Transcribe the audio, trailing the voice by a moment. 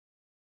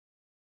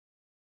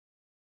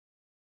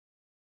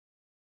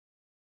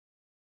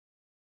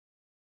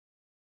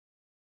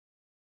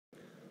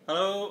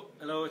Hello,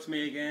 it's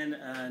me again,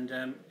 and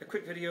a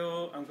quick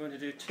video. I'm going to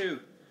do two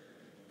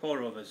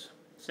pour overs.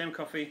 Same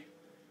coffee,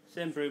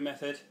 same brew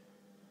method.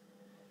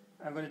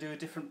 I'm going to do a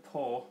different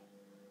pour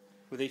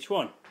with each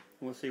one, and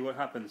we'll see what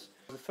happens.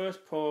 The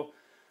first pour,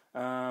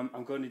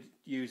 I'm going to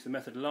use the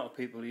method a lot of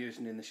people are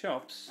using in the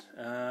shops,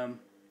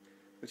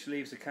 which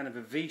leaves a kind of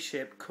a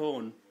V-shaped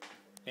cone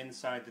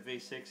inside the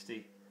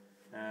V60.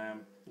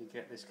 You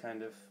get this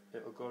kind of,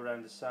 it will go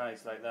around the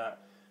sides like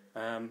that.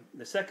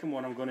 The second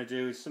one I'm going to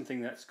do is something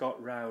that Scott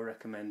Rao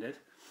recommended,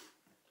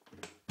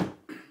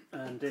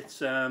 and it's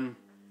to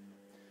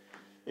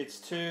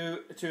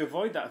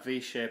avoid that V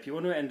shape. You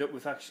want to end up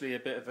with actually a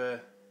bit of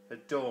a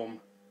dome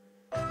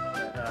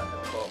like that at the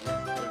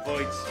bottom. It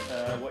avoids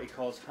what he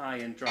calls high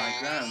and dry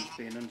ground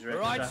being under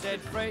Right, said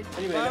Fred.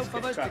 Anyway, both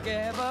of us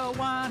together,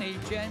 one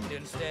each end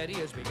and steady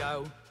as we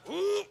go.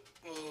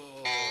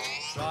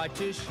 Tried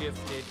to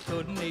shift it,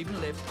 couldn't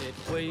even lift it.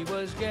 We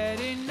was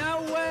getting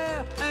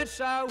nowhere, and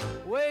so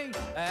we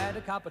had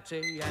a cup of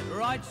tea. And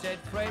right, said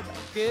Fred,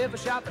 give a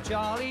shout for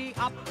Charlie.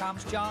 Up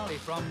comes Charlie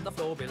from the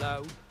floor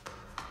below.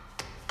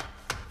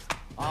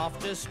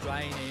 After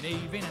straining,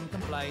 even and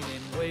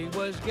complaining, we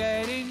was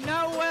getting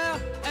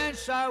nowhere, and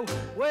so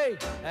we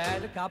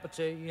had a cup of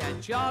tea.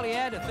 And Charlie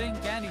had to think,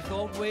 and he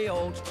thought we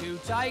ought to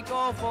take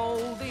off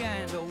all the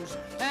handles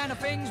and the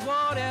things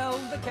what held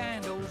the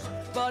candles.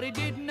 But it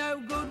did no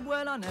good,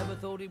 well, I never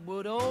thought it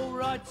would. All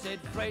right, said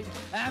Fred,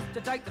 have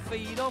to take the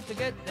feet off to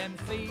get them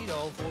feet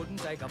off, wouldn't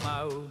take a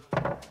mo.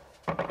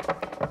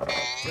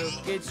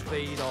 Took its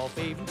feet off,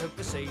 even took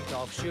the seat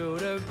off.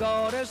 Should have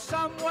got us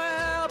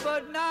somewhere,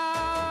 but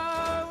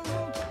no.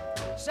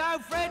 So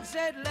Fred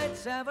said,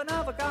 let's have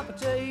another cup of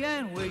tea,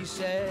 and we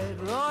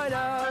said,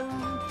 righto.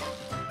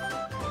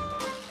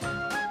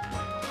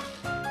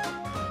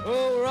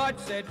 All right,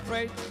 said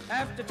Fred,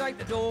 have to take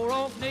the door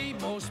off,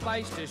 need more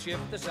space to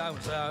shift the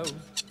so-and-so.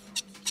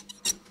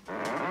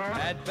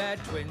 Had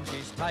bad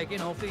twinges,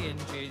 taking off the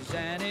inches,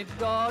 and it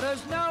got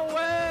us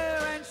nowhere,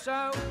 and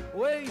so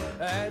we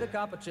had a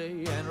cup of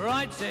tea. And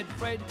right, said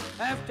Fred,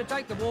 have to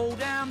take the wall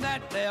down,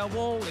 that there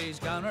wall is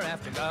gonna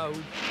have to go.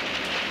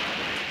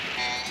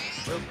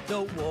 Took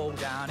the wall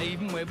down,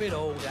 even with it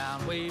all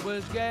down, we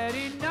was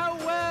getting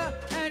nowhere,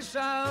 and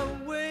so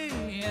we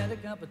had a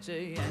cup of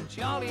tea. And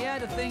Charlie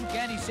had to think,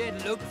 and he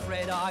said, look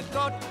Fred, I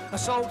got a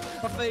sort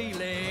of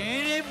feeling,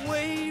 if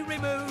we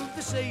remove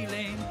the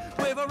ceiling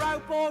with a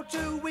rope or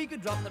two, we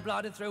could drop the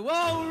bladder through.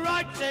 All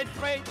right, said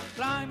Fred,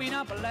 climbing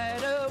up a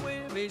ladder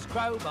with his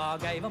crowbar,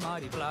 gave a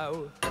mighty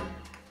blow.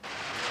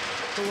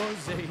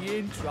 Was he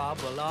in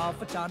trouble?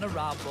 Half a ton of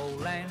rubble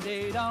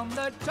landed on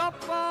the top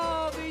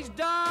of his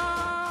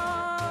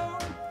dome.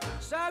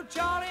 So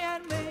Charlie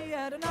and me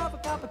had another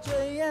cup of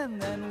tea,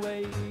 and then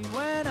we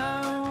went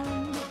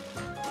home.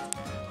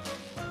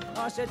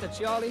 I said to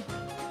Charlie,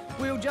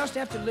 we'll just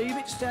have to leave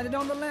it standing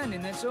on the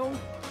landing, that's all.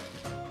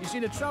 You see,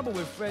 the trouble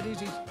with Fred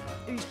is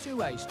he's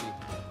too hasty.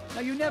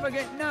 Now, you never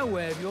get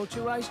nowhere if you're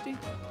too hasty.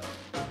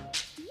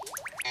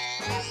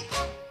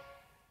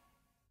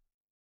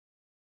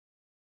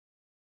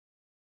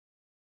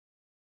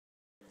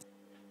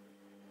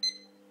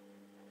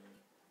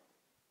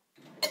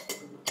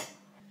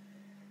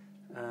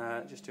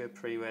 Just do a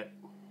pre-wet.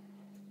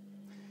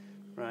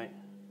 Right.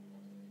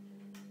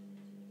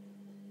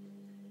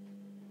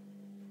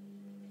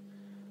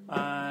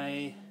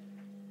 I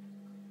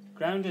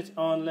ground it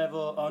on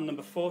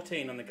number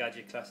 14 on the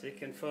Gadget Classic,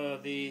 and for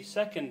the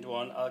second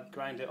one I'll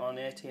grind it on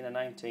 18 and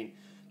 19.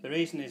 The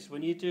reason is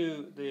when you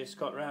do the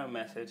Scott Rao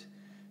method,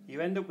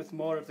 you end up with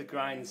more of the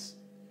grinds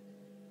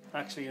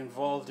actually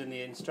involved in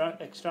the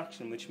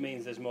extraction, which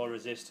means there's more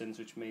resistance,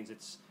 which means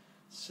it's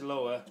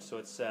slower,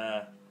 so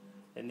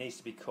it needs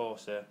to be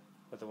coarser,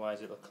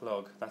 otherwise it'll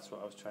clog. That's what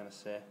I was trying to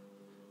say.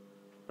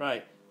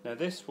 Right, now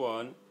this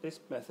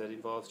method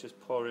involves just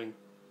pouring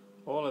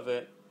all of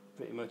it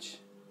pretty much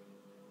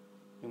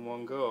in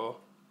one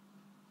go,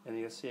 and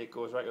you'll see it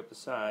goes right up the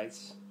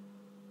sides.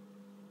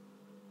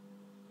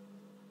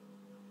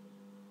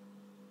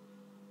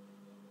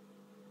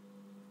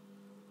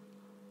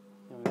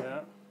 There we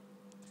go.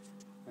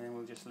 And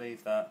we'll just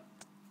leave that.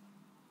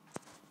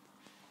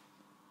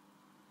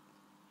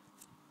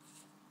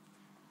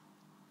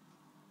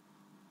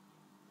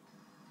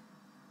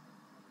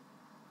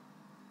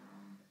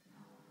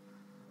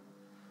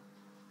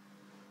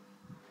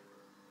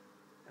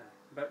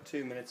 About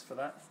 2 minutes for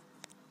that.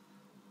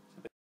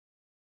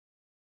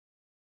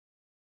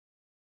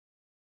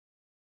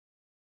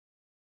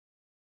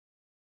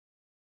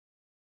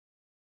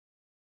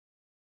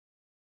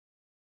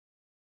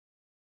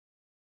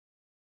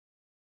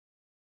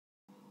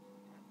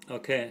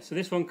 Okay, so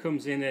this one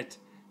comes in at,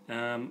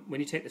 when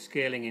you take the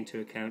scaling into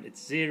account,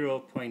 it's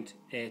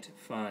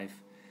 0.85.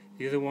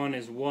 The other one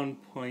is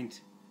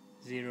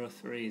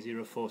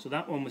 1.0304, so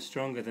that one was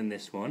stronger than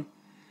this one.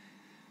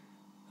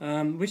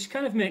 Which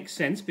kind of makes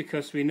sense,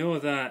 because we know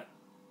that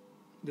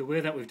the way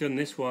that we've done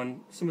this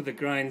one, some of the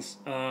grinds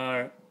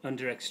are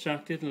under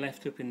extracted and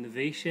left up in the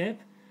V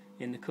shape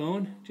in the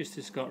cone, just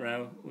as Scott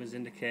Rao was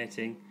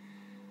indicating.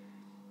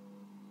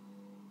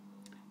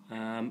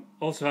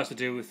 Also has to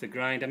do with the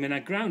grind. I mean, I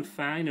ground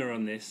finer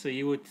on this, so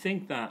you would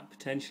think that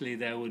potentially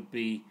there would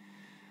be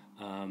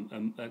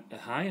a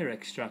higher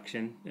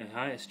extraction, a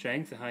higher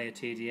strength, a higher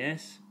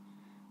TDS,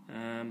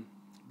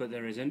 but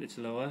there isn't. It's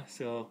lower.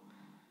 So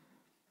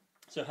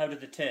how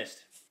did it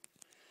taste?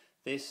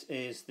 This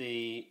is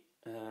the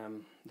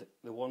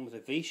one with a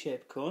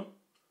V-shaped cone.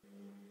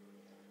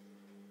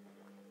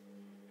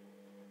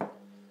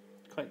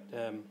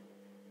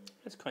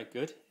 It's quite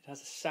good. It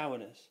has a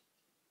sourness.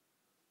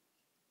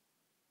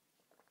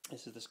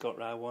 This is the Scott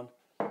Rao one.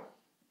 I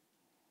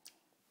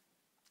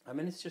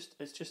mean, it's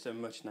just a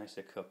much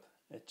nicer cup.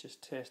 It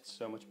just tastes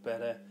so much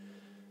better.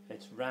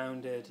 It's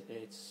rounded.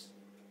 It's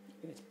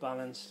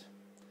balanced.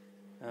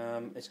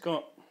 It's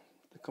got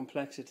the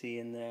complexity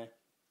in there.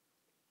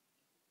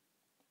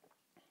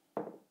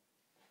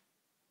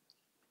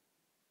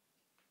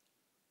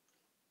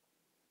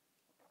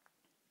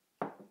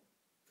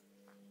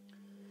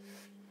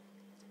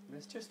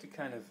 There's just a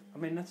kind of, I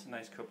mean, that's a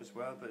nice cup as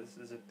well, but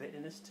there's a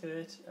bitterness to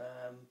it,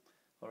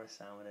 or a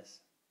sourness.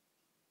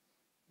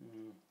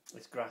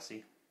 It's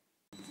grassy.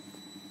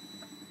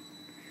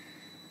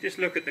 Just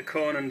look at the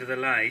cone under the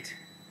light.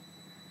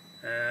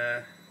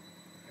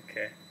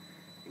 Okay,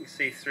 you can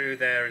see through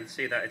there and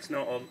see that it's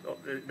not all,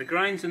 the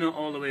grinds are not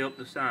all the way up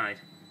the side.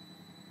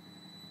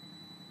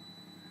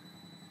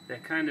 They're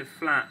kind of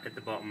flat at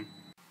the bottom.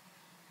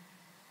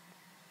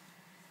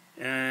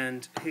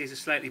 And here's a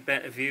slightly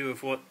better view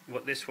of what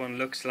this one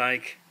looks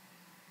like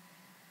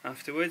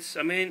afterwards.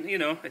 I mean, you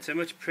know, it's a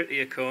much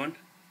prettier cone.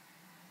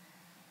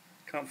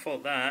 Can't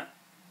fault that.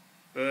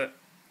 But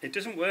it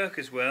doesn't work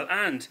as well.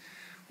 And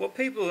what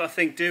people, I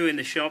think, do in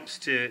the shops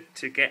to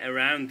get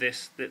around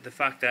this, the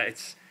fact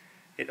that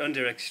it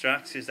under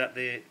extracts, is that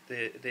they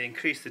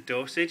increase the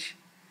dosage.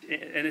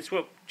 And it's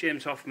what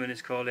James Hoffman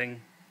is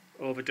calling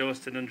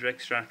overdosed and under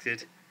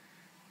extracted.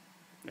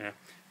 Yeah.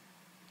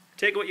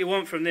 Take what you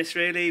want from this,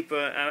 really,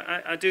 but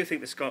I do think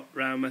the Scott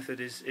Rao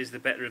method is the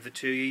better of the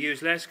two. You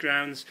use less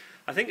grounds.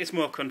 I think it's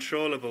more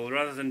controllable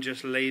rather than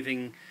just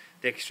leaving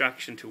the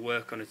extraction to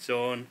work on its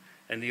own,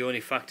 and the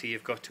only factor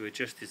you've got to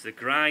adjust is the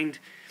grind.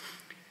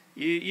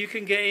 You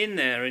can get in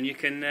there and you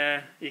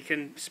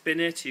can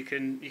spin it. You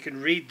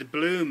can read the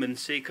bloom and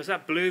see, because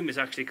that bloom is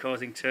actually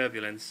causing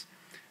turbulence.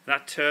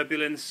 That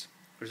turbulence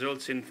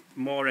results in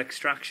more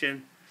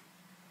extraction.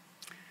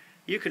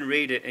 You can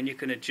read it and you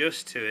can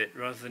adjust to it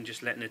rather than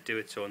just letting it do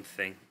its own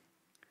thing.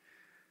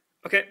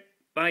 Okay,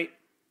 bye.